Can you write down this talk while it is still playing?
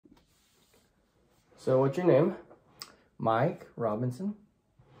So what's your name? Mike Robinson.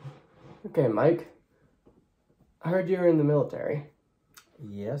 Okay, Mike. I heard you were in the military.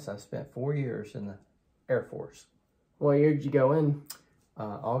 Yes, I spent 4 years in the Air Force. What year did you go in?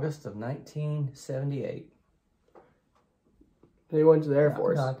 August of 1978. So you went to the Air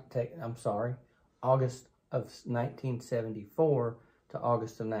Force? I'm sorry. August of 1974 to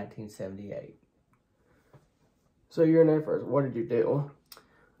August of 1978. So you're in the Air Force. What did you do?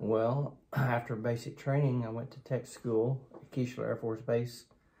 Well, after basic training, I went to tech school at Keesler Air Force Base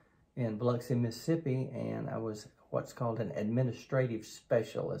in Biloxi, Mississippi, and I was what's called an administrative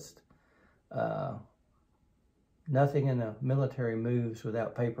specialist. Nothing in the military moves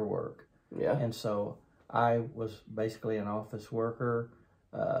without paperwork. Yeah. And so I was basically an office worker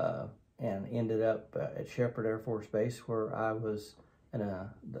and ended up at Sheppard Air Force Base, where I was in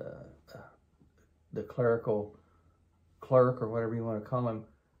the clerical clerk, or whatever you want to call him.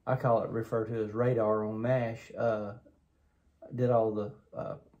 I call it, referred to as radar on MASH. Did all the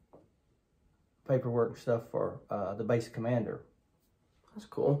paperwork stuff for the base commander. That's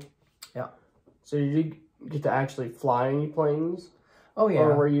cool. Yeah. So did you get to actually fly any planes? Oh, yeah.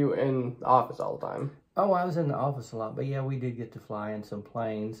 Or were you in the office all the time? Oh, I was in the office a lot, but yeah, we did get to fly in some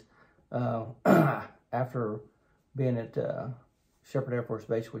planes. After being at Sheppard Air Force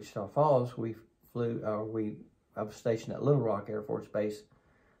Base, Wichita Falls, I was stationed at Little Rock Air Force Base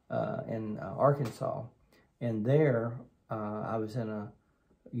in Arkansas, and there I was in a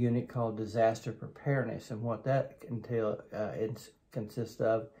unit called disaster preparedness, and what that consists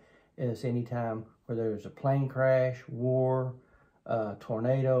of is anytime where there's a plane crash, war,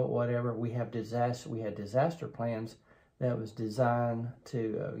 tornado, whatever, we had disaster plans that was designed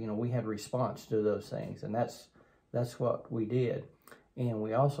to, we had response to those things, and that's what we did. And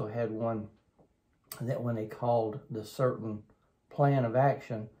we also had one that when they called the certain plan of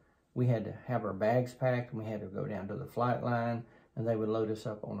action, we had to have our bags packed, and we had to go down to the flight line, and they would load us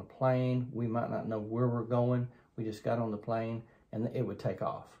up on a plane. We might not know where we're going. We just got on the plane, and it would take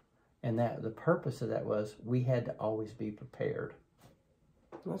off. And the purpose of that was we had to always be prepared.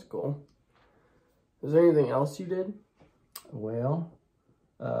 That's cool. Is there anything else you did? Well,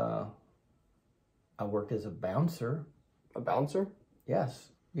 I worked as a bouncer. A bouncer?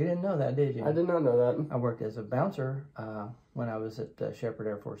 Yes. You didn't know that, did you? I did not know that. I worked as a bouncer when I was at Sheppard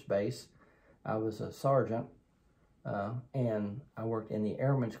Air Force Base. I was a sergeant, and I worked in the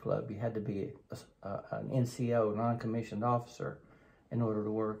Airmen's Club. You had to be an NCO, non-commissioned officer, in order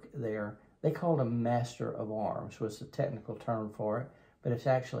to work there. They called a Master of Arms, was the technical term for it, but it's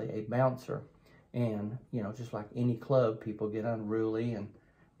actually a bouncer. And, just like any club, people get unruly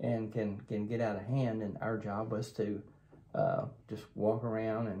and can get out of hand, and our job was to just walk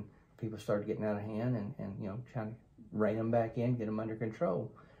around, and people started getting out of hand and trying to rein them back in, get them under control.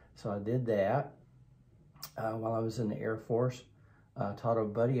 So I did that while I was in the Air Force. Taught a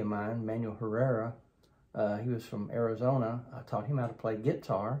buddy of mine, Manuel Herrera. He was from Arizona. I taught him how to play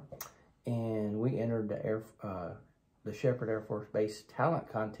guitar, and we entered the Sheppard Air Force Base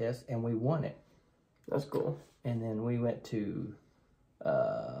talent contest, and we won it. That's cool. And then we went to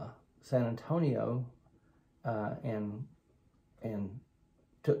San Antonio and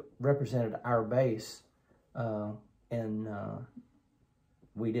represented our base, and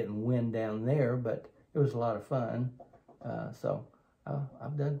we didn't win down there, but it was a lot of fun. So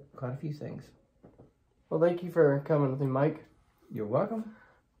I've done quite a few things. Well, thank you for coming with me, Mike. You're welcome.